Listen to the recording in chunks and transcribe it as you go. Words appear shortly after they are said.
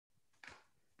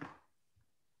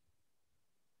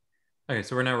Okay,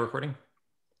 so we're now recording.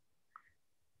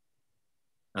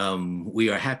 We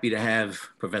are happy to have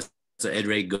Professor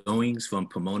Edray Goins from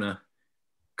Pomona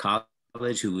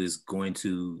College, who is going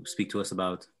to speak to us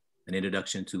about an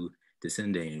introduction to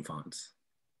Dessin fonts.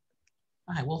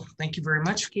 All right, well, thank you very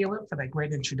much, Caleb, for that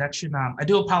great introduction. I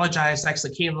do apologize.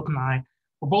 Actually, Caleb and I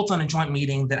were both on a joint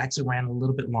meeting that actually ran a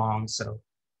little bit long. So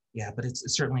yeah, but it's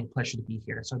certainly a pleasure to be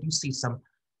here. So I do see some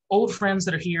old friends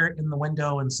that are here in the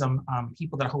window and some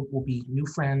people that I hope will be new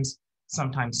friends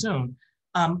sometime soon.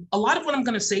 A lot of what I'm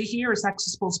going to say here is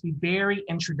actually supposed to be very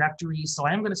introductory. So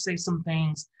I am going to say some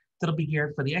things that'll be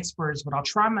geared for the experts, but I'll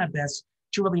try my best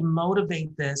to really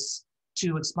motivate this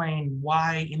to explain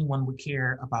why anyone would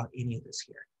care about any of this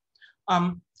here.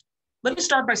 Let me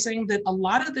start by saying that a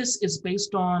lot of this is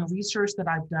based on research that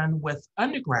I've done with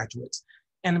undergraduates.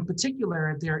 And in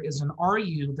particular, there is an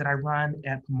RU that I run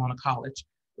at Pomona College.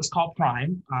 It's called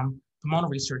PRIME, Pomona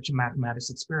Research and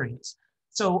Mathematics Experience.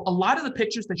 So a lot of the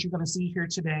pictures that you're going to see here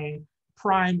today,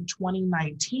 PRIME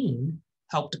 2019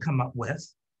 helped to come up with.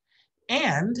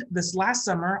 And this last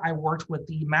summer, I worked with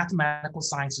the Mathematical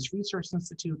Sciences Research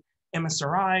Institute,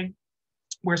 MSRI,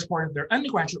 where as part of their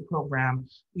undergraduate program,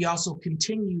 we also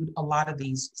continued a lot of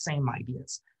these same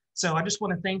ideas. So I just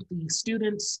want to thank the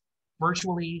students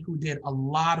virtually who did a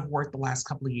lot of work the last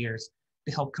couple of years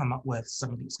to help come up with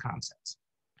some of these concepts.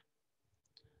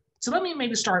 So let me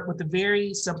maybe start with a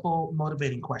very simple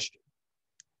motivating question.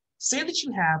 Say that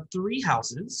you have 3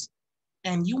 houses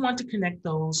and you want to connect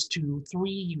those to 3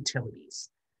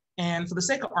 utilities. And for the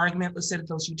sake of argument, let's say that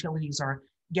those utilities are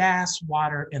gas,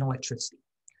 water, and electricity.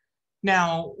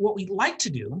 Now, what we'd like to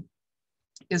do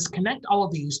is connect all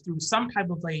of these through some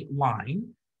type of a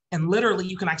line. And literally,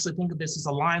 you can actually think of this as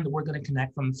a line that we're going to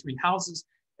connect from the 3 houses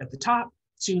at the top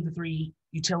to the 3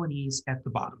 utilities at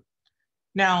the bottom.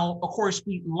 Now, of course,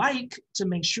 we like to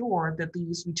make sure that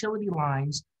these utility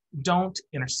lines don't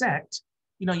intersect.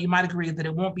 You know, you might agree that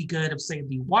it won't be good if, say,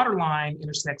 the water line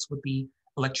intersects with the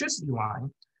electricity line.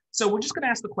 So we're just going to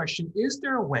ask the question, is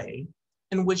there a way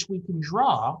in which we can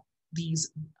draw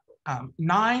these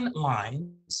 9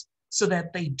 lines so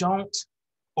that they don't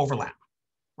overlap,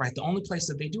 right? The only place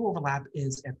that they do overlap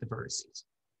is at the vertices.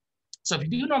 So if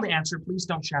you do know the answer, please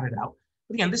don't shout it out.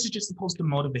 But again, this is just supposed to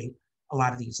motivate a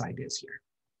lot of these ideas here.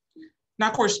 Now,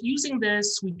 of course, using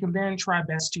this, we can then try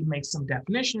best to make some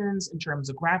definitions in terms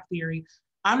of graph theory.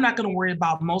 I'm not going to worry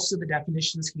about most of the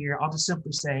definitions here. I'll just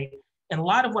simply say, in a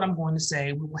lot of what I'm going to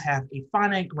say, we will have a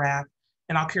finite graph,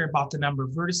 and I'll care about the number of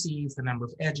vertices, the number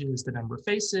of edges, the number of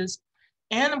faces.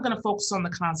 And I'm going to focus on the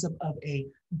concept of a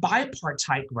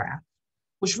bipartite graph,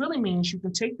 which really means you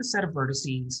can take the set of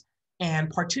vertices and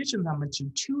partition them into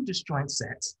 2 disjoint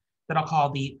sets that I'll call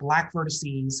the black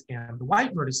vertices and the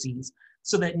white vertices,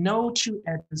 so that no 2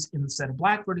 edges in the set of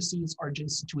black vertices are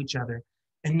adjacent to each other,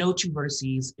 and no 2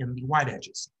 vertices in the white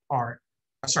edges are,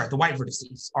 sorry, the white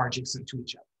vertices are adjacent to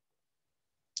each other.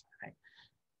 Okay.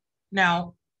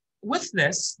 Now, with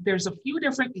this, there's a few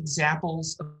different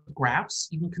examples of graphs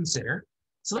you can consider.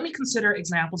 So let me consider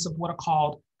examples of what are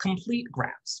called complete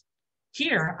graphs.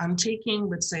 Here, I'm taking,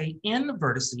 let's say, n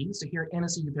vertices. So here, n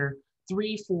is either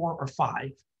 3, 4, or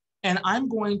 5. And I'm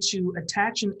going to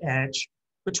attach an edge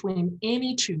between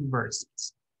any 2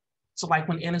 vertices. So like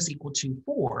when n is equal to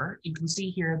 4, you can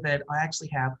see here that I actually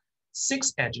have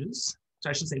 6 edges. So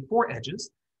I should say 4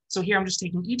 edges. So here I'm just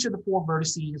taking each of the 4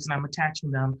 vertices and I'm attaching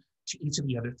them to each of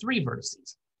the other 3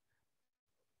 vertices.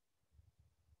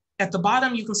 At the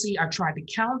bottom, you can see I've tried to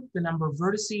count the number of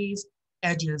vertices,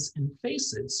 edges, and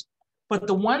faces. But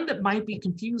the one that might be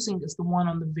confusing is the one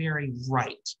on the very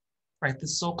right? The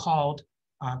so-called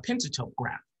pentatope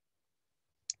graph.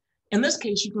 In this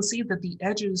case, you can see that the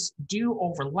edges do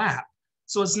overlap.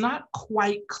 So it's not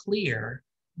quite clear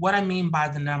what I mean by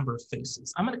the number of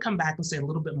faces. I'm going to come back and say a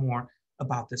little bit more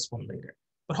about this one later.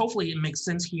 But hopefully it makes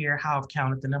sense here how I've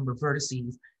counted the number of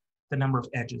vertices, the number of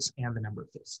edges, and the number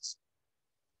of faces.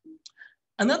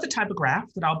 Another type of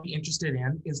graph that I'll be interested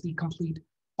in is the complete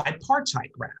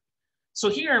bipartite graph. So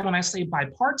here, when I say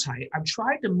bipartite, I've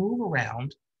tried to move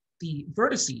around the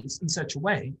vertices in such a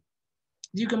way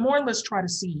you can more or less try to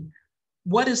see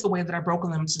what is the way that I've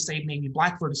broken them to say maybe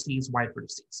black vertices, white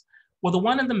vertices. Well, the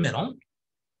one in the middle,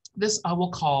 this I will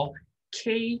call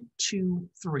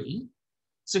K23.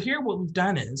 So here what we've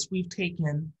done is we've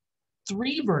taken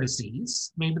 3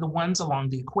 vertices, maybe the ones along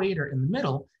the equator in the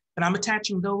middle, and I'm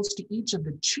attaching those to each of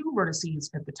the 2 vertices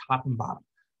at the top and bottom.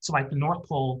 So like the North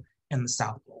Pole and the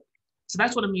South Pole. So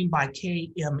that's what I mean by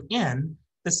KMN,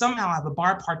 that somehow I have a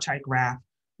bipartite graph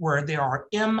where there are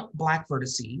M black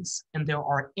vertices and there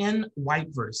are N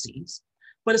white vertices,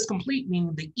 but it's complete,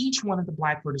 meaning that each one of the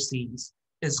black vertices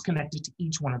is connected to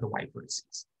each one of the white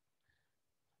vertices.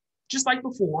 Just like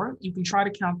before, you can try to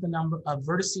count the number of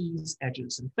vertices,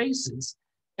 edges, and faces.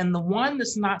 And the one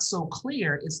that's not so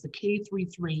clear is the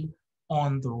K33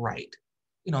 on the right.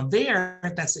 You know,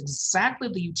 that's exactly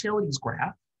the utilities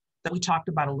graph that we talked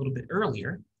about a little bit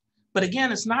earlier. But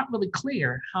again, it's not really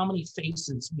clear how many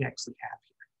faces we actually have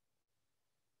here.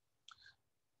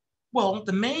 Well,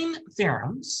 the main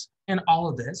theorems in all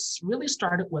of this really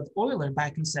started with Euler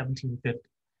back in 1750.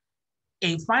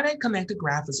 A finite connected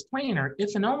graph is planar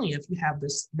if and only if you have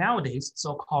this nowadays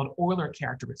so-called Euler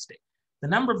characteristic. The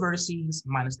number of vertices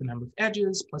minus the number of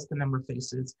edges plus the number of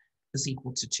faces is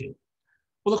equal to 2.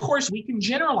 Well, of course, we can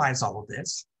generalize all of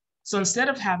this. So instead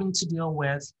of having to deal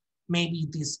with maybe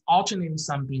this alternating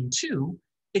sum being 2,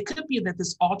 it could be that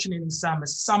this alternating sum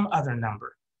is some other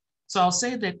number. So I'll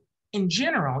say that in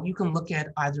general, you can look at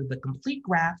either the complete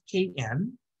graph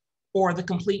Kn or the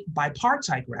complete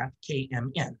bipartite graph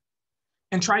Kmn,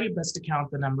 and try your best to count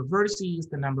the number of vertices,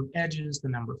 the number of edges, the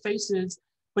number of faces.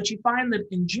 But you find that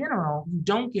in general, you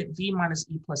don't get v minus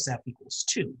e plus f equals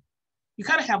 2. You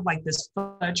kind of have like this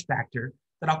fudge factor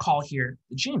that I'll call here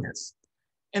the genus.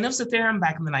 And there's a theorem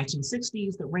back in the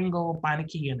 1960s that Ringel,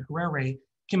 Beinecke, and Herrera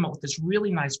came up with this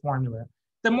really nice formula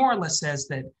that more or less says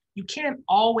that you can't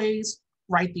always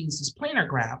write these as planar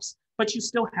graphs, but you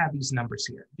still have these numbers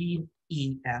here, v,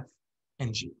 e, f,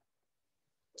 and g.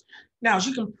 Now, as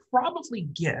you can probably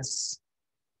guess,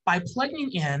 by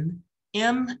plugging in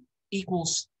m and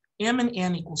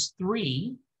n equals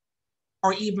 3,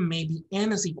 or even maybe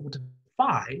n is equal to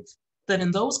 5, then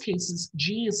in those cases,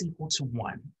 g is equal to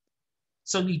 1.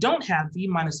 So you don't have v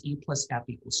minus e plus f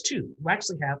equals 2. You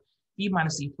actually have v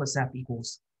minus e plus f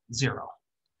equals 0.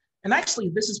 And actually,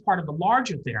 this is part of the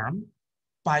larger theorem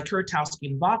by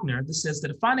Kuratowski and Wagner that says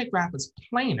that a finite graph is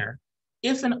planar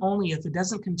if and only if it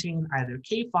doesn't contain either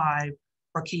K5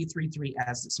 or K33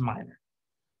 as its minor,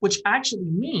 which actually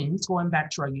means, going back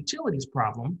to our utilities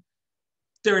problem,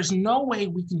 there is no way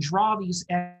we can draw these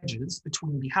edges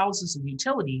between the houses and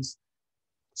utilities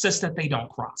such that they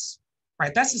don't cross,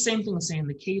 right? That's the same thing as saying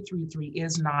the K33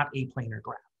 is not a planar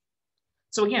graph.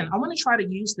 So again, I want to try to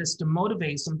use this to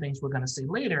motivate some things we're going to say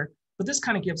later, but this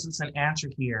kind of gives us an answer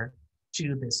here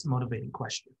to this motivating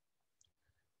question.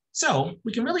 So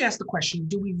we can really ask the question,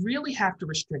 do we really have to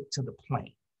restrict to the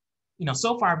plane? You know,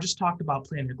 so far I've just talked about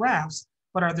planar graphs,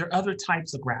 but are there other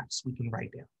types of graphs we can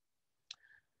write down?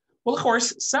 Well, of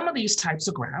course, some of these types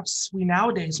of graphs we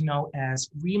nowadays know as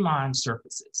Riemann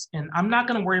surfaces. And I'm not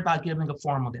going to worry about giving a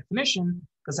formal definition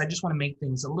because I just want to make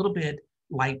things a little bit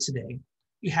light today.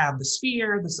 You have the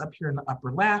sphere that's up here in the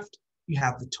upper left. You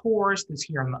have the torus that's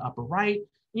here on the upper right.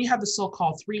 And you have the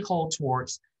so-called three-hole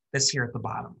torus that's here at the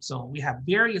bottom. So we have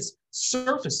various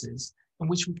surfaces in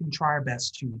which we can try our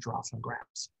best to draw some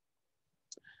graphs.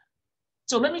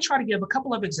 So let me try to give a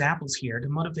couple of examples here to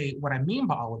motivate what I mean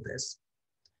by all of this.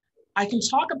 I can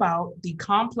talk about the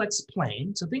complex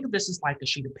plane. So think of this as like a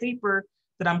sheet of paper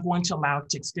that I'm going to allow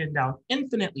to extend out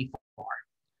infinitely far.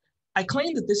 I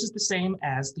claim that this is the same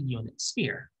as the unit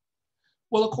sphere.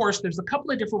 Well, of course, there's a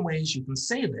couple of different ways you can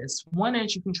say this. One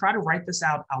is you can try to write this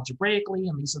out algebraically,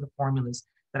 and these are the formulas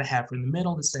that I have in the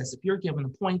middle that says if you're given a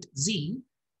point Z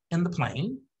in the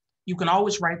plane, you can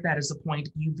always write that as a point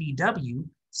UVW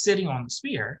sitting on the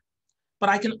sphere. But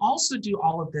I can also do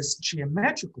all of this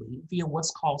geometrically via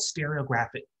what's called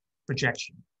stereographic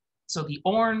projection. So the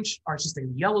orange, or I should say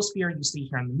the yellow sphere you see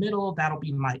here in the middle, that'll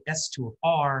be my S2 of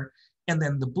R. And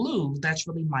then the blue, that's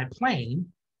really my plane,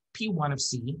 P1 of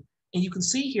C. And you can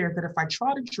see here that if I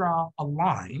try to draw a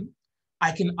line,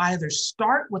 I can either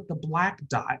start with the black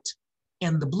dot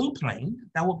in the blue plane,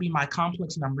 that will be my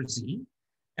complex number Z,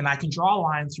 and I can draw a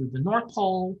line through the North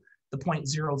Pole, the point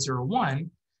 001,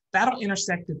 that'll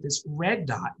intersect at this red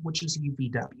dot, which is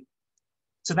UVW.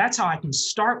 So that's how I can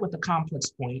start with the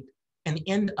complex point and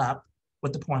end up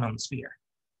with the point on the sphere.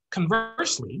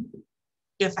 Conversely,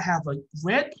 if I have a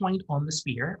red point on the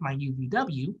sphere, my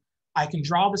UVW, I can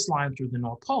draw this line through the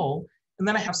North Pole, and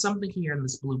then I have something here in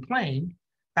this blue plane,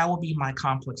 that will be my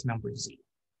complex number Z.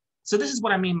 So this is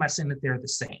what I mean by saying that they're the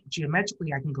same.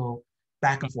 Geometrically, I can go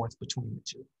back and forth between the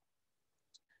two.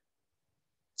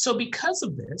 So because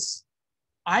of this,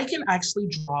 I can actually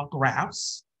draw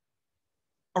graphs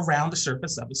around the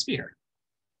surface of a sphere.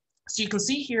 So you can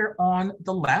see here on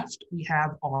the left, we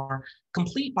have our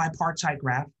complete bipartite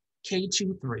graph,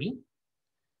 K23.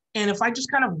 And if I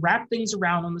just kind of wrap things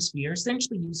around on the sphere,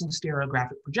 essentially using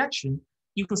stereographic projection,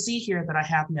 you can see here that I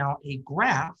have now a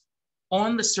graph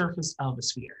on the surface of a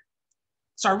sphere.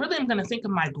 So I really am going to think of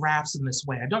my graphs in this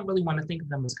way. I don't really want to think of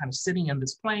them as kind of sitting in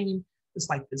this plane. It's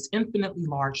like this infinitely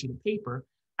large sheet of paper.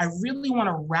 I really want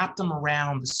to wrap them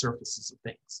around the surfaces of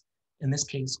things, in this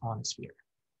case on a sphere.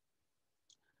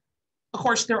 Of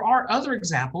course, there are other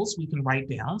examples we can write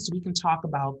down. So we can talk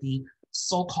about the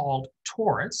so-called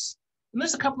torus. And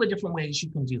there's a couple of different ways you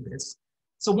can do this.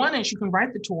 So one is you can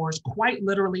write the torus quite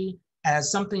literally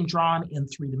as something drawn in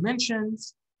 3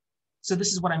 dimensions. So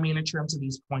this is what I mean in terms of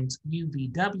these points U, V,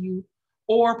 W.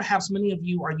 Or perhaps many of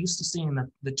you are used to seeing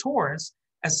the torus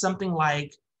as something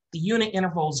like the unit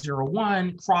interval 0,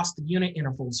 1 cross the unit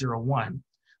interval 0, 1.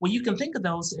 Well, you can think of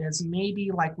those as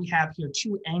maybe like we have here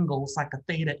 2 angles like a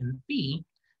theta and phi.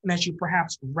 And as you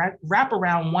perhaps wrap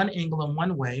around one angle in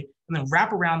one way and then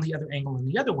wrap around the other angle in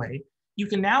the other way, you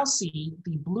can now see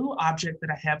the blue object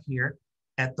that I have here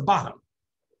at the bottom,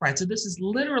 right? So this is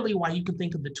literally why you can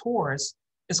think of the torus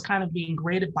as kind of being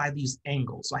graded by these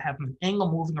angles. So I have an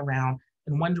angle moving around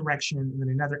in one direction and then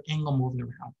another angle moving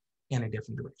around in a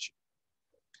different direction.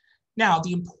 Now,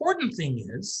 the important thing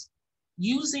is,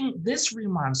 using this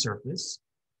Riemann surface,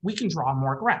 we can draw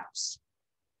more graphs.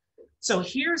 So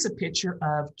here's a picture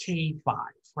of K5,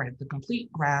 right? The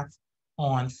complete graph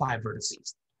on 5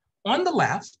 vertices. On the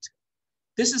left,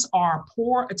 this is our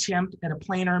poor attempt at a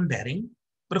planar embedding,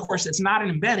 but of course it's not an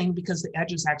embedding because the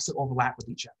edges actually overlap with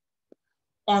each other.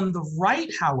 On the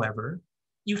right, however,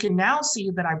 you can now see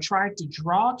that I've tried to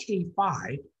draw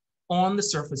K5 on the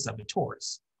surface of a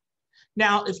torus.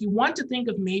 Now, if you want to think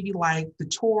of maybe like the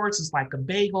torus is like a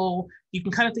bagel, you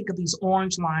can kind of think of these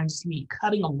orange lines as me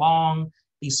cutting along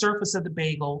the surface of the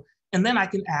bagel. And then I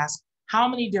can ask, how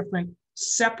many different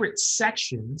separate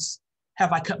sections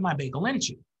have I cut my bagel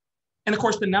into? And of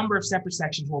course, the number of separate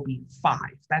sections will be 5.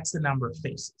 That's the number of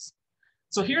faces.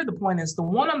 So here the point is, the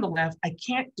one on the left, I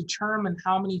can't determine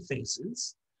how many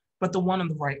faces, but the one on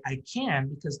the right, I can,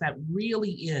 because that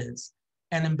really is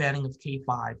an embedding of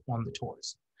K5 on the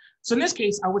torus. So in this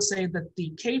case, I would say that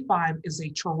the K5 is a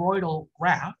toroidal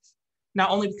graph, not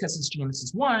only because its genus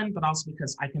is 1, but also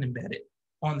because I can embed it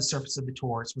on the surface of the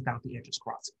torus without the edges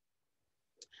crossing.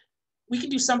 We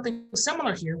can do something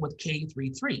similar here with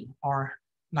K33, our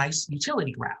nice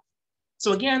utility graph.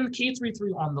 So again,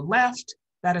 K33 on the left,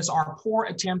 that is our poor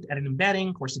attempt at an embedding.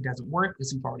 Of course, it doesn't work,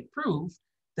 as we've already proved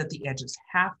that the edges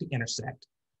have to intersect.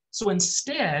 So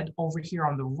instead, over here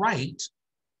on the right,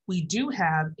 we do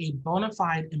have a bona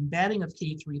fide embedding of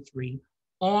K33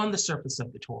 on the surface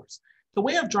of the torus. The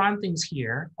way I've drawn things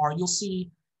here are, you'll see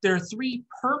there are 3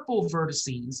 purple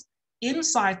vertices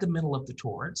inside the middle of the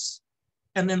torus,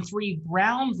 and then 3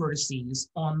 brown vertices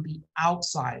on the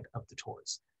outside of the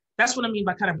torus. That's what I mean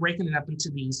by kind of breaking it up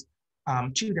into these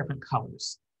 2 different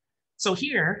colors. So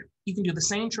here, you can do the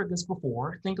same trick as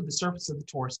before. Think of the surface of the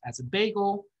torus as a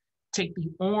bagel. Take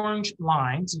the orange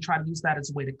lines and try to use that as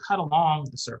a way to cut along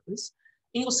the surface.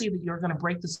 And you'll see that you're going to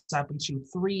break this up into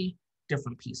 3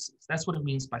 different pieces. That's what it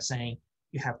means by saying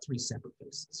you have 3 separate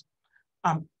faces.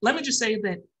 Let me just say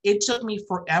that it took me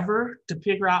forever to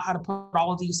figure out how to put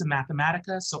all of these in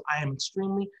Mathematica. So I am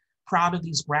extremely proud of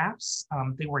these graphs.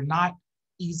 They were not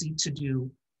easy to do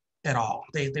at all.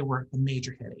 They were a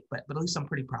major headache, but at least I'm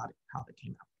pretty proud of how they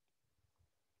came out.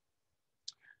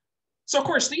 So of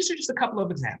course, these are just a couple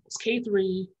of examples,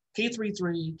 K3,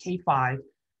 K33, K5.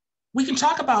 We can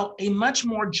talk about a much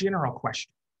more general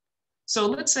question. So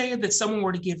let's say that someone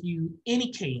were to give you any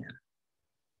Kn,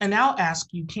 and now ask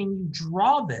you, can you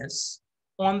draw this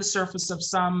on the surface of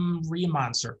some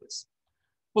Riemann surface?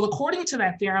 Well, according to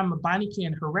that theorem of Beinecke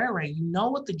and Herrera, you know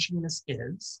what the genus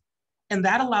is, and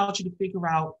that allows you to figure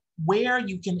out where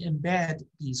you can embed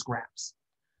these graphs.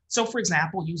 So for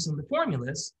example, using the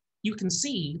formulas, you can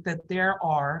see that there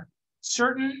are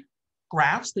certain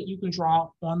graphs that you can draw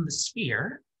on the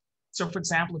sphere. So for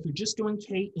example, if you're just doing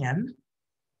Kn,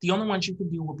 the only ones you can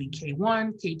do will be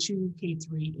K1, K2,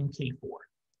 K3, and K4.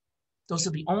 Those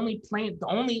are the only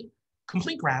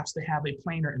complete graphs that have a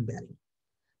planar embedding.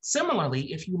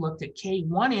 Similarly, if you looked at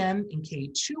K1n and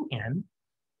K2n,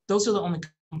 those are the only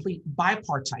complete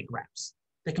bipartite graphs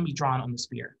that can be drawn on the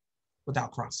sphere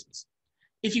without crossings.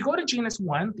 If you go to genus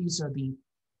 1, these are the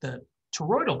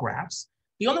toroidal graphs.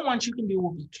 The only ones you can do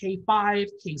will be K5,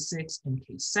 K6, and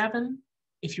K7,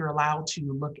 if you're allowed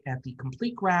to look at the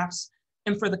complete graphs.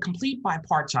 And for the complete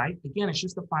bipartite, again, it's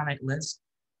just a finite list,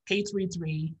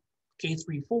 K33,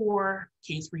 K34,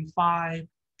 K35,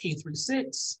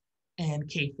 K36, and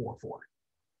K44.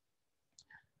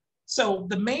 So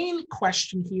the main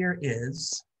question here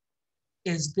is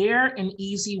there an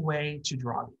easy way to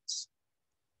draw these?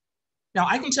 Now,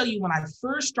 I can tell you when I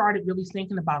first started really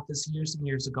thinking about this years and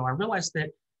years ago, I realized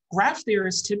that graph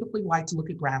theorists typically like to look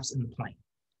at graphs in the plane.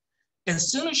 As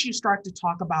soon as you start to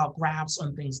talk about graphs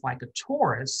on things like a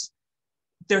torus,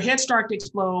 their heads start to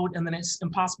explode, and then it's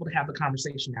impossible to have the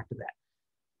conversation after that.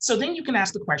 So then you can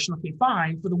ask the question, okay,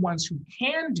 fine, for the ones who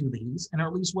can do these and are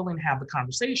at least willing to have the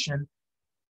conversation,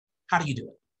 how do you do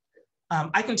it?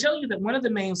 I can tell you that one of the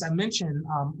names I mentioned,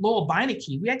 Lowell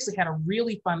Beinecke, we actually had a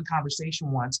really fun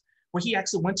conversation once where he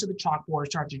actually went to the chalkboard,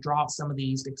 started to draw out some of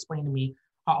these to explain to me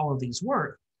how all of these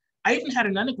work. I even had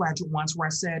an undergraduate once where I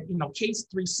said, you know, case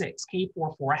 3-6,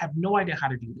 K4-4, I have no idea how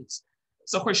to do these.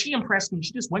 So of course she impressed me.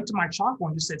 She just went to my chalkboard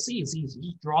and just said, see, it's easy,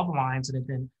 just draw the lines, and it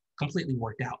then completely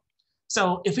worked out.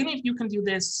 So if any of you can do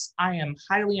this, I am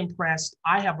highly impressed.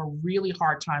 I have a really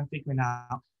hard time figuring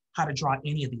out how to draw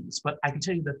any of these, but I can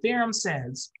tell you the theorem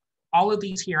says all of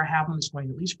these here I have on the screen,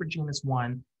 at least for genus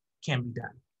 1, can be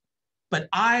done. But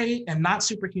I am not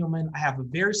superhuman. I have a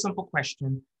very simple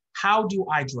question. How do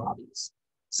I draw these?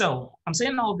 So I'm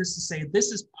saying all of this to say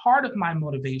this is part of my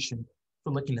motivation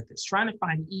for looking at this, trying to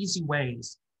find easy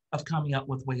ways of coming up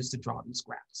with ways to draw these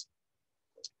graphs.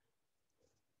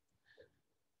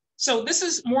 So this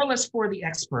is more or less for the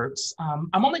experts.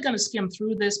 I'm only going to skim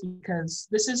through this because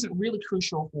this isn't really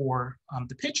crucial for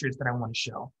the pictures that I want to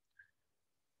show.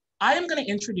 I am going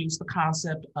to introduce the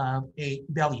concept of a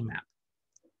belly map.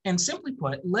 And simply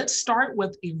put, let's start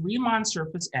with a Riemann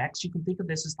surface X. You can think of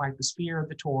this as like the sphere,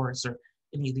 the torus, or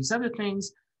any of these other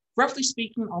things. Roughly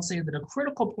speaking, I'll say that a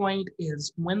critical point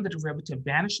is when the derivative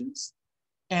vanishes,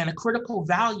 and a critical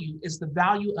value is the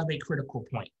value of a critical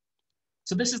point.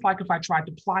 So this is like if I tried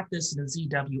to plot this in a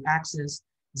ZW axis,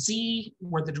 Z,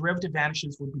 where the derivative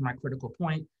vanishes, would be my critical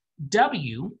point.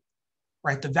 W,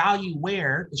 right, the value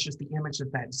where is just the image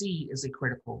of that Z is a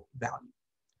critical value.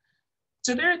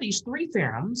 So there are these 3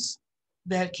 theorems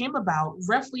that came about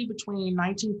roughly between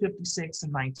 1956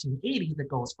 and 1980 that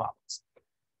go as follows.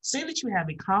 Say that you have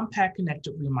a compact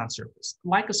connected Riemann surface,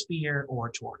 like a sphere or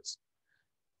a torus.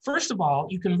 First of all,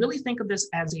 you can really think of this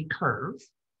as a curve.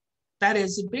 That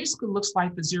is, it basically looks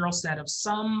like the 0 set of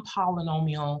some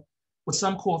polynomial with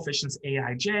some coefficients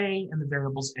aij and the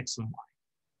variables x and y.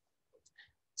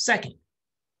 Second,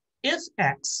 if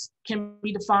x can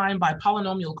be defined by a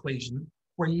polynomial equation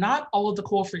where not all of the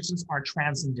coefficients are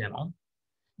transcendental,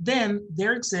 then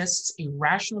there exists a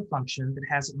rational function that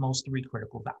has at most 3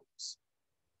 critical values.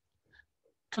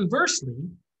 Conversely,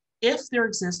 if there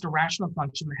exists a rational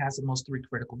function that has at most 3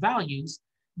 critical values,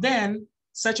 then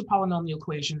such a polynomial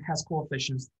equation has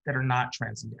coefficients that are not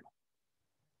transcendental.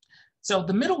 So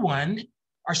the middle one,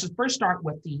 I should first start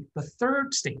with the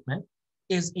third statement,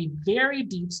 is a very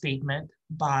deep statement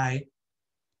by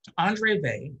André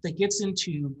Weil that gets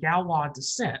into Galois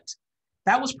descent.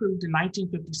 That was proved in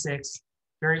 1956,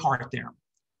 very hard theorem.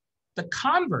 The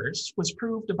converse was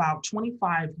proved about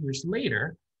 25 years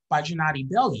later by Gennady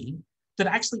Belyi that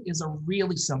actually is a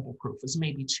really simple proof. It's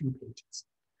maybe 2 pages.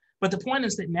 But the point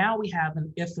is that now we have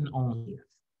an if and only if.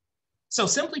 So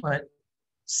simply put,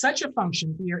 such a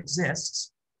function here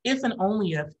exists if and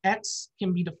only if x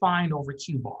can be defined over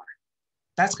q bar.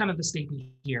 That's kind of the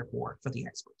statement here for the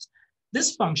experts.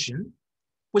 This function,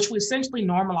 which we essentially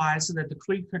normalize so that the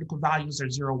 3 critical values are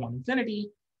 0, 1, infinity,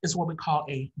 is what we call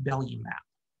a Belyi map.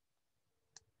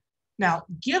 Now,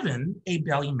 given a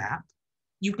Belyi map,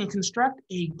 you can construct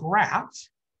a graph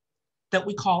that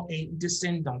we call a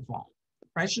Dessin d'enfant.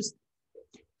 Right? It's just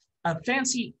a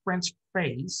fancy French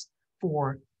phrase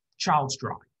for child's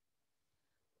drawing.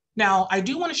 Now, I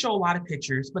do want to show a lot of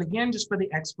pictures, but again, just for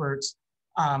the experts,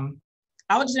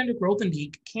 Alexander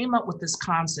Grothendieck came up with this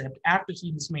concept after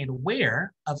he was made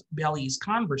aware of Belyi's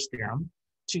converse theorem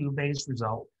to Weil's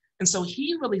result. And so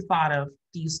he really thought of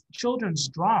these children's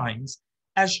drawings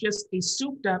as just a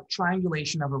souped up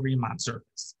triangulation of a Riemann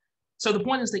surface. So the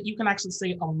point is that you can actually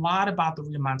say a lot about the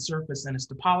Riemann surface and its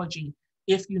topology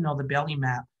if you know the Belyi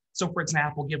map. So for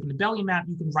example, given the Belyi map,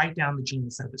 you can write down the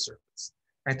genus of the surface,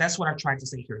 right? That's what I tried to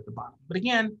say here at the bottom. But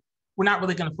again, we're not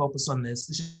really going to focus on this.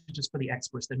 This is just for the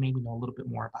experts that maybe know a little bit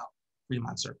more about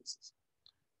Riemann surfaces.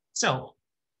 So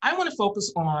I want to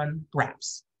focus on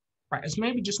graphs, right? I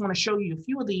maybe just want to show you a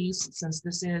few of these since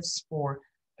this is for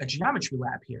a geometry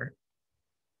lab here.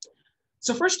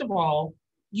 So first of all,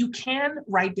 you can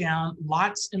write down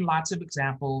lots and lots of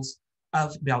examples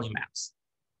of Belyi maps.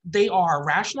 They are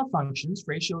rational functions,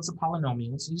 ratios of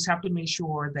polynomials. You just have to make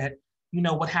sure that you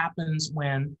know what happens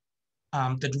when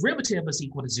the derivative is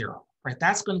equal to 0, right?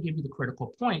 That's going to give you the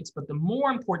critical points. But the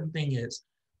more important thing is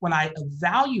when I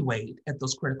evaluate at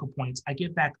those critical points, I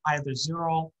get back either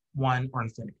 0, 1, or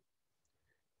infinity.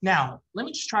 Now, let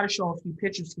me just try to show a few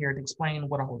pictures here to explain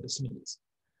what all of this means.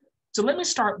 So let me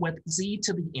start with z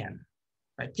to the n,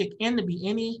 right? Pick n to be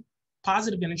any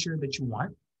positive integer that you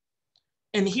want.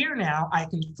 And here now, I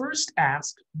can first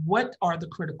ask, what are the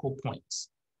critical points?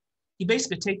 you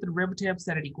basically take the derivative,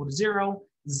 set it equal to 0.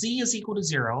 Z is equal to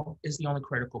 0 is the only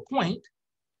critical point,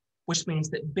 which means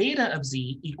that beta of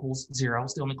z equals 0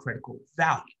 is the only critical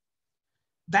value.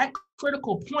 That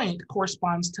critical point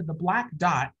corresponds to the black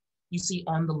dot you see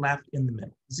on the left in the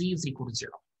middle. Z is equal to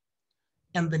 0.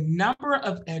 And the number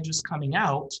of edges coming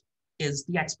out is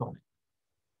the exponent.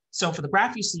 So for the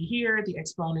graph you see here, the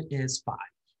exponent is 5.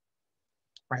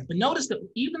 Right? But notice that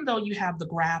even though you have the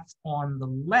graph on the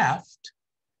left,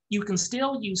 you can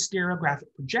still use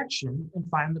stereographic projection and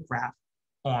find the graph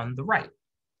on the right.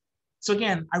 So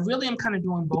again, I really am kind of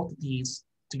doing both of these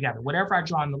together. Whatever I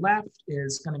draw on the left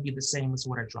is going to be the same as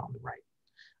what I draw on the right.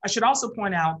 I should also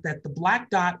point out that the black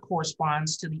dot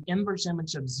corresponds to the inverse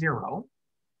image of 0.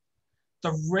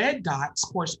 The red dots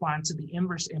correspond to the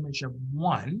inverse image of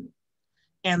 1.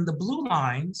 And the blue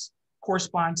lines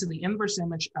correspond to the inverse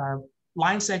image of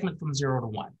line segment from 0 to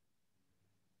 1.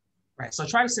 Right, so I'll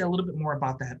try to say a little bit more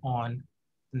about that on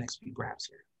the next few graphs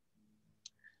here.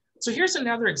 So here's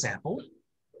another example,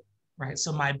 right?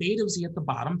 So my beta of z at the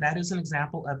bottom, that is an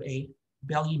example of a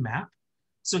Bellier map.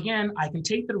 So again, I can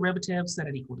take the derivative, set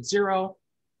it equal to 0.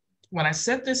 When I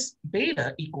set this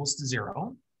beta equals to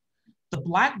 0, the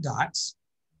black dots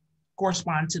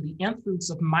correspond to the nth roots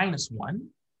of -1.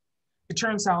 It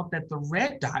turns out that the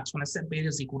red dots, when I set beta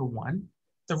is equal to 1,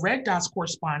 the red dots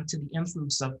correspond to the nth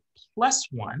roots of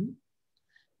 +1.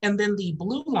 And then the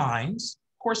blue lines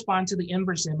correspond to the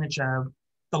inverse image of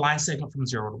the line segment from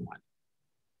 0 to 1.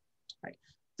 Right.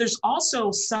 There's also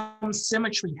some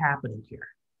symmetry happening here.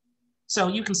 So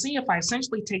you can see if I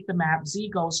essentially take the map, z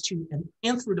goes to an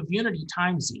nth root of unity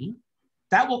times z,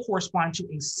 that will correspond to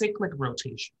a cyclic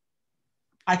rotation.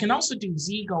 I can also do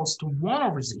z goes to 1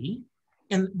 over z,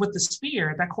 and with the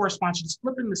sphere, that corresponds to just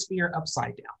flipping the sphere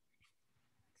upside down.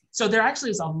 So there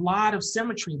actually is a lot of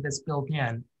symmetry that's built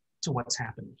in to what's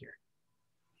happening here.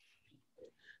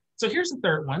 So here's the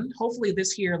third one. Hopefully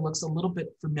this here looks a little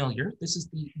bit familiar. This is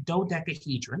the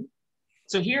dodecahedron.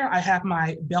 So here I have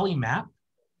my Bellier map.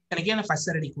 And again, if I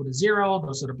set it equal to 0,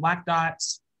 those are the black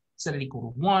dots. Set it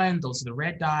equal to 1, those are the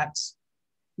red dots.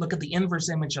 Look at the inverse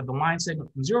image of the line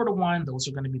segment from 0 to 1, those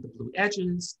are going to be the blue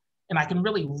edges. And I can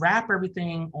really wrap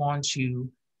everything onto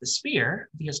the sphere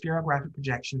via stereographic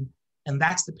projection. And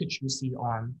that's the picture you see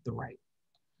on the right.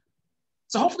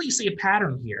 So hopefully you see a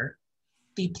pattern here.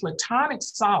 The platonic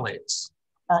solids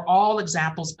are all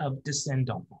examples of Dessin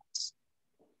donphons.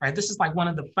 Right? This is like one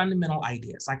of the fundamental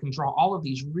ideas. I can draw all of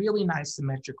these really nice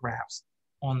symmetric graphs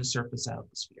on the surface of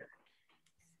the sphere.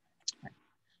 Right.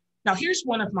 Now here's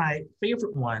one of my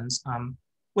favorite ones.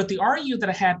 With the RU that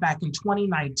I had back in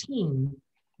 2019,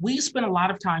 we spent a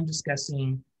lot of time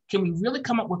discussing, can we really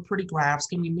come up with pretty graphs?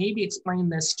 Can we maybe explain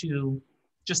this to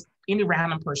just any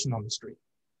random person on the street?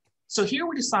 So here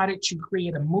we decided to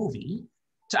create a movie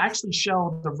to actually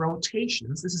show the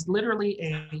rotations. This is literally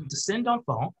a Dessin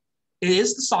donphon. It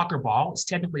is the soccer ball. It's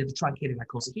technically the truncated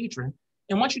icosahedron.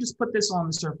 And once you just put this on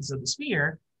the surface of the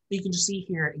sphere, you can just see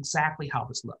here exactly how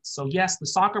this looks. So yes, the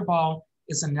soccer ball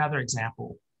is another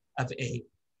example of a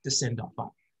Dessin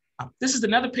donphon. This is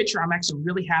another picture I'm actually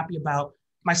really happy about.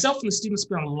 Myself and the students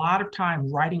spent a lot of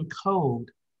time writing code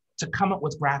to come up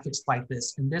with graphics like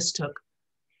this. And this took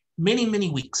many, many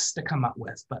weeks to come up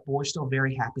with, but we're still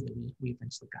very happy that we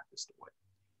eventually got this to work.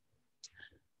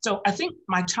 So I think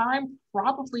my time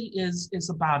probably is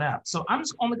about up. So I'm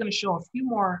just only going to show a few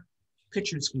more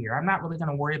pictures here. I'm not really going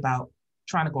to worry about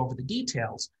trying to go over the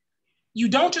details. You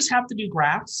don't just have to do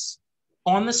graphs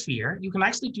on the sphere. You can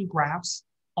actually do graphs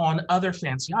on other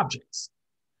fancy objects.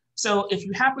 So if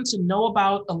you happen to know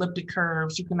about elliptic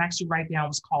curves, you can actually write down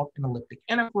what's called an elliptic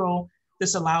integral.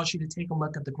 This allows you to take a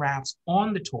look at the graphs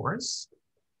on the torus.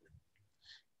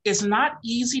 It's not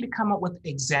easy to come up with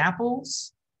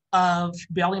examples of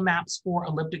Bellier maps for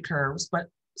elliptic curves, but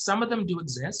some of them do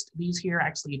exist. These here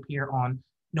actually appear on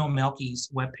Noam Melke's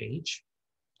webpage.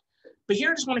 But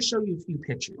here I just want to show you a few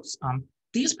pictures.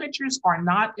 These pictures are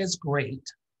not as great,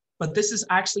 but this is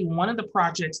actually one of the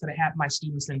projects that I had my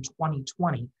students in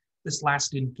 2020, this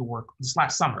last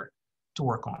summer to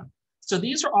work on. So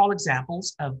these are all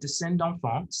examples of Dessin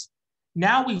donphons.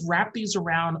 Now we've wrapped these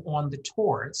around on the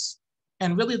torus.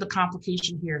 And really the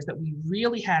complication here is that we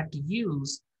really had to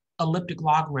use elliptic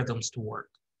logarithms to work.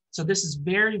 So this is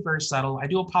very, very subtle. I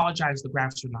do apologize, the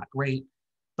graphs are not great.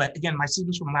 But again, my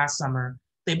students from last summer,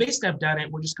 they basically have done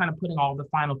it. We're just kind of putting all the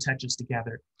final touches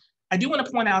together. I do want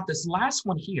to point out this last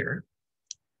one here.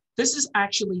 This is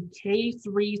actually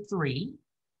K33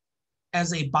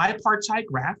 as a bipartite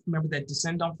graph. Remember that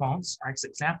Dessin donphons are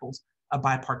examples of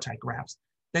bipartite graphs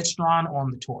that's drawn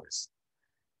on the torus.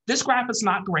 This graph is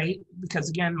not great because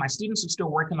again, my students are still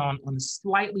working on a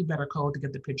slightly better code to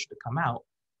get the picture to come out.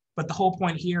 But the whole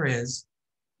point here is,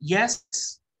 yes,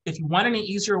 if you want an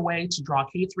easier way to draw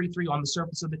K33 on the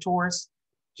surface of the torus,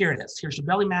 here it is. Here's your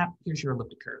belly map, here's your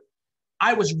elliptic curve.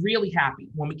 I was really happy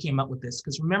when we came up with this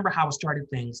because remember how I started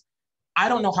things. I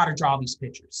don't know how to draw these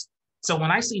pictures. So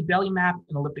when I see belly map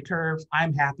and elliptic curve,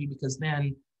 I'm happy because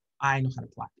then I know how to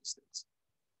plot these things.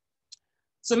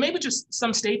 So maybe just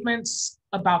some statements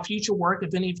about future work,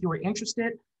 if any of you are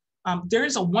interested. There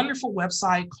is a wonderful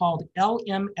website called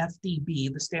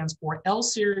LMFDB, that stands for L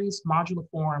Series Modular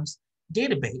Forms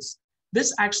Database.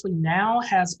 This actually now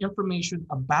has information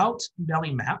about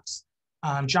belly maps.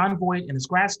 John Boyd and his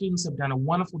grad students have done a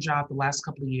wonderful job the last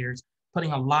couple of years,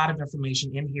 putting a lot of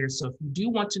information in here. So if you do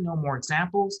want to know more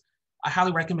examples, I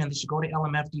highly recommend that you go to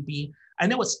LMFDB. I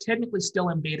know it's technically still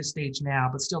in beta stage now,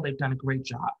 but still they've done a great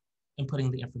job in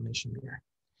putting the information there.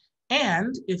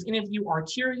 And if any of you are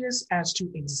curious as to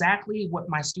exactly what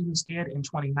my students did in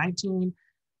 2019,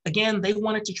 again, they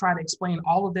wanted to try to explain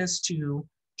all of this to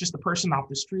just the person off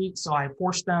the street. So I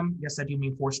forced them, yes, I do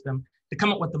mean forced them, to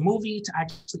come up with a movie to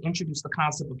actually introduce the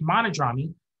concept of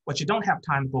monodromy, which you don't have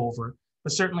time to go over,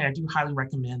 but certainly I do highly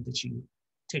recommend that you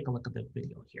take a look at the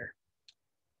video here.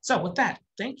 So with that,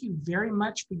 thank you very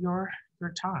much for your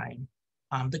time.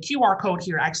 The QR code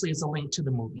here actually is a link to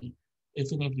the movie,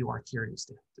 if any of you are curious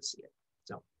to see it.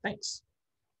 So thanks.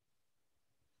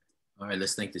 All right,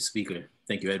 let's thank the speaker.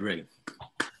 Thank you, Edray.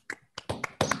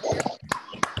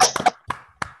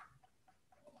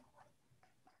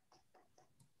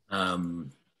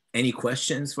 Any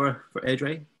questions for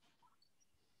Edray?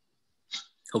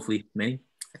 Hopefully many.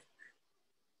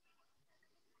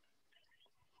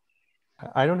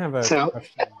 I don't have a question.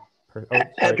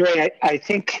 Edray, I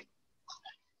think.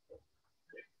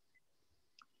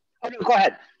 Oh, no, go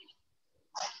ahead.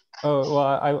 Oh,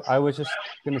 well, I was just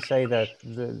going to say that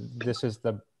this is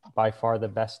by far the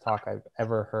best talk I've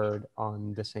ever heard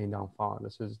on Dessin d'enfant.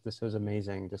 This was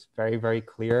amazing. Just very, very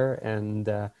clear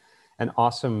and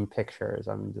awesome pictures.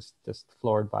 I'm just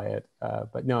floored by it.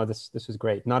 But no, this was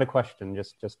great. Not a question,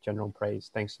 just general praise.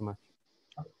 Thanks so much.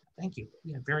 Oh, thank you.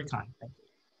 Yeah, very kind. Thank you.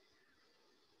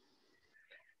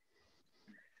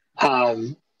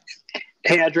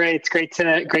 Hey, Edray, it's great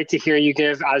to hear you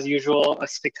give, as usual, a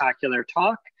spectacular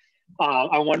talk.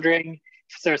 I'm wondering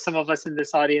if there are some of us in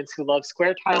this audience who love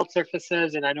square tiled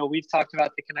surfaces, and I know we've talked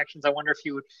about the connections. I wonder if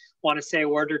you would want to say a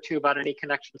word or two about any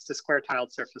connections to square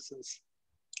tiled surfaces.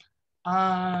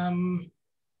 Oh,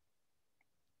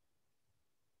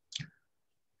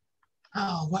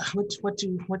 what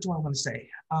do I want to say?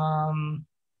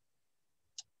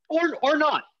 Or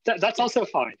not. That's also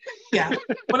fine. Yeah,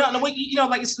 well, no, you know,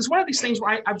 like it's one of these things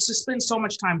where I've just spent so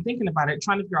much time thinking about it,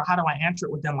 trying to figure out how do I answer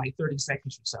it within like 30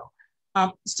 seconds or so.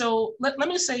 So let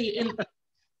me say,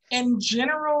 in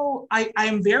general, I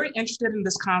am very interested in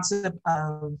this concept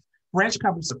of branch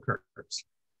coverage of curves.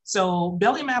 So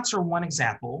belly maps are one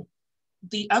example.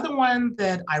 The other one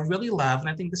that I really love, and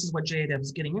I think this is what Jade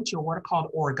was getting into, are what are called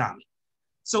origami.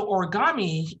 So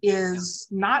origami is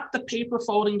not the paper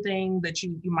folding thing that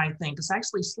you might think. It's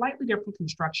actually a slightly different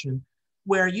construction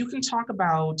where you can talk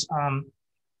about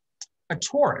a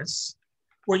torus,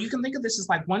 where you can think of this as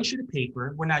like one sheet of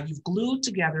paper where now you've glued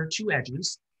together two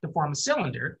edges to form a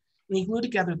cylinder, and you glue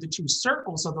together the two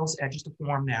circles of those edges to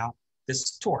form now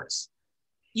this torus.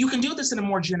 You can do this in a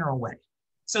more general way.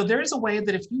 So there is a way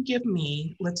that if you give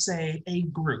me, let's say, a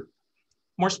group,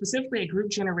 more specifically a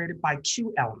group generated by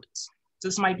two elements, so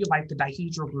this might be like the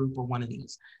dihedral group or one of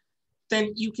these,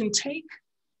 then you can take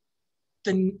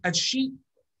a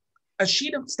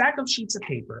stack of sheets of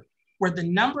paper where the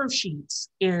number of sheets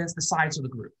is the size of the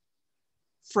group.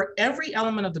 For every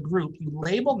element of the group, you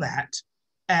label that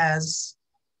as,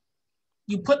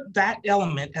 you put that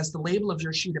element as the label of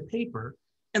your sheet of paper,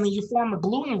 and then you form a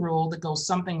gluing rule that goes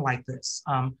something like this.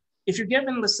 If you're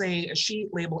given, let's say, a sheet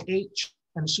labeled H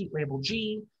and a sheet labeled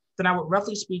G, then I would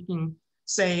roughly speaking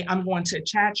say I'm going to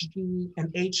attach G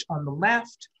and H on the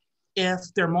left if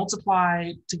they're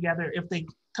multiplied together, if they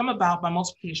come about by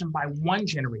multiplication by one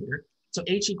generator, so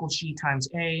H equals G times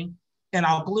A, and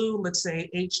I'll glue, let's say,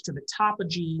 H to the top of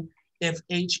G if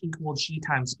H equals G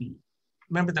times B.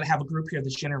 Remember that I have a group here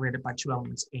that's generated by two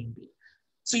elements, A and B.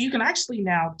 So you can actually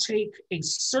now take a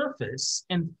surface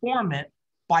and form it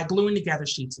by gluing together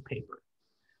sheets of paper.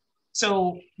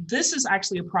 So this is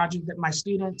actually a project that my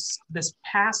students this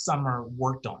past summer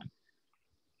worked on.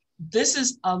 This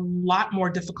is a lot more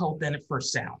difficult than it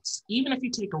first sounds. Even if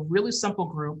you take a really simple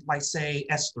group, like say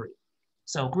S3,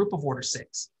 so group of order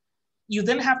 6, you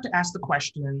then have to ask the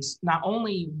questions, not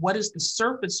only what is the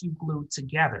surface you glued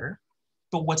together,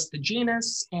 but what's the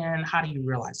genus and how do you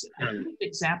realize it? I think the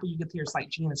example you get here is like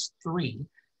genus 3.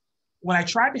 When I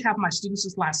tried to have my students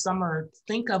this last summer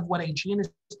think of what a genus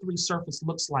 3 surface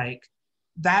looks like,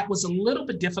 that was a little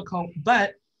bit difficult,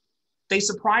 but they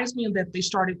surprised me in that they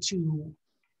started to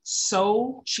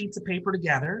sew sheets of paper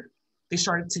together. They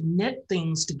started to knit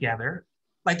things together.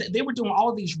 Like they were doing all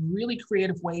of these really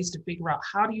creative ways to figure out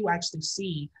how do you actually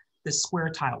see this square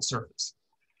tiled surface.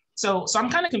 So I'm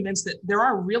kind of convinced that there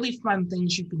are really fun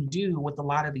things you can do with a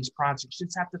lot of these projects. You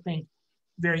just have to think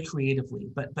very creatively.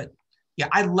 But yeah,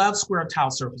 I love square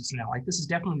tiled surfaces now. Like this is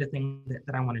definitely the thing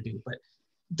that I want to do, but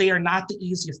they are not the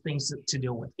easiest things to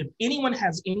deal with. If anyone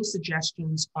has any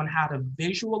suggestions on how to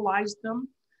visualize them,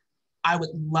 I would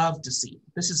love to see.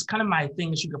 This is kind of my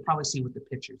thing, as you could probably see with the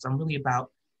pictures. I'm really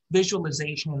about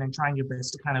visualization and trying your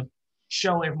best to kind of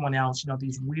show everyone else,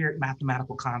 these weird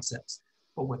mathematical concepts,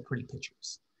 but with pretty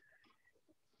pictures.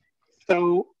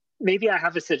 So maybe I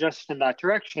have a suggestion in that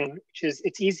direction, which is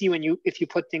it's easy if you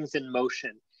put things in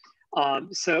motion.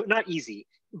 So not easy,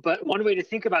 but one way to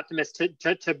think about them is to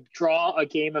draw a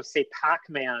game of, say,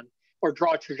 Pac-Man, or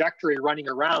draw a trajectory running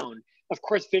around. Of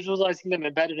course, visualizing them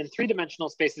embedded in 3-dimensional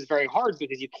space is very hard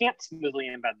because you can't smoothly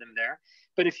embed them there.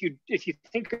 But if you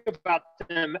think about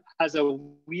them as a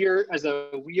weird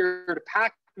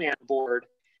Pac-Man board,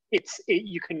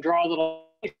 you can draw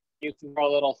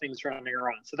little things running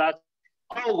around. So that's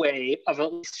a way of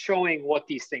at least showing what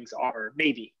these things are,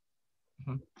 maybe.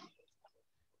 Mm-hmm.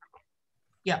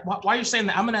 Yeah, while you're saying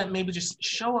that, I'm gonna maybe just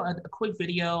show a quick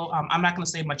video. I'm not gonna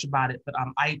say much about it, but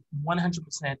I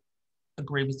 100%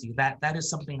 agree with you. That is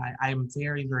something I am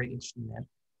very, very interested in.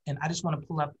 And I just wanna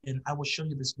pull up and I will show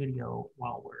you this video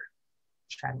while we're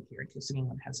chatting here in case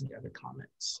anyone has any other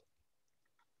comments.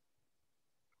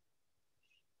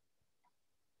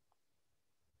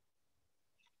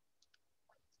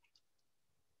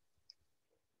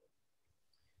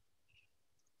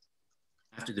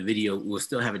 After the video, we'll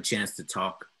still have a chance to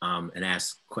talk and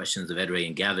ask questions of Edray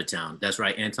and GatherTown. That's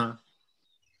right, Anton?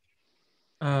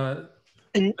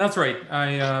 That's right.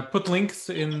 I put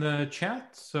links in the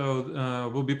chat.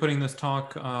 So we'll be putting this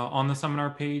talk on the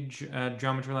seminar page at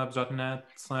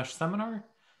geometrylabs.net/seminar.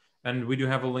 And we do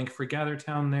have a link for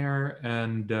GatherTown there.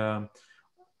 And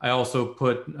I also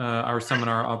put our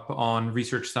seminar up on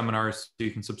research seminars so you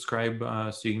can subscribe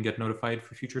so you can get notified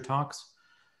for future talks.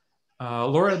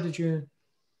 Laura, did you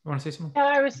want to say something?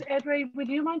 Edray, would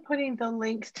you mind putting the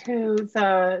links to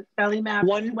the BellyMap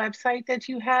website that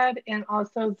you had, and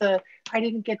also I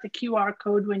didn't get the QR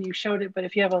code when you showed it, but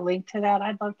if you have a link to that,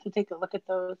 I'd love to take a look at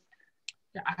those.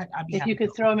 Yeah, I'd be if you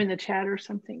could throw them in the chat or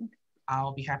something.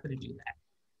 I'll be happy to do that.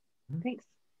 Thanks.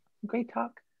 Great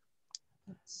talk.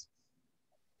 I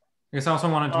guess I also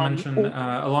wanted to mention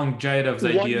along Jayadev's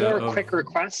idea one more quick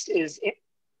request is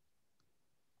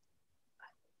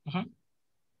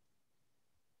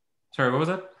Sorry, what was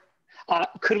that?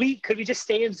 Could we just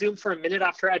stay in Zoom for a minute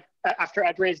after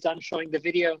Edray is done showing the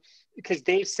video? Because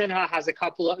Dave Sinha has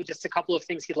just a couple of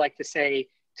things he'd like to say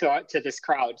to this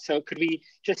crowd. So could we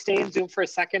just stay in Zoom for a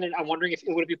second? And I'm wondering if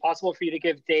it would be possible for you to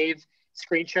give Dave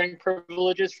screen sharing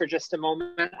privileges for just a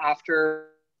moment after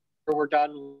we're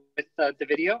done with the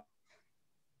video?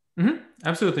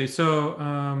 Absolutely. So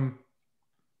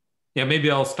yeah, maybe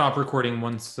I'll stop recording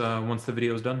once the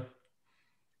video is done.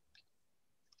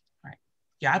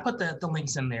 Yeah, I put the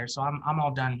links in there, so I'm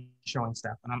all done showing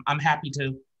stuff, and I'm happy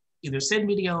to either send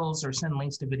videos or send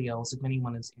links to videos if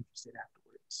anyone is interested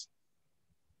afterwards.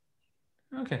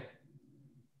 Okay.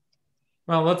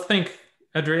 Well, let's thank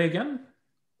Edray again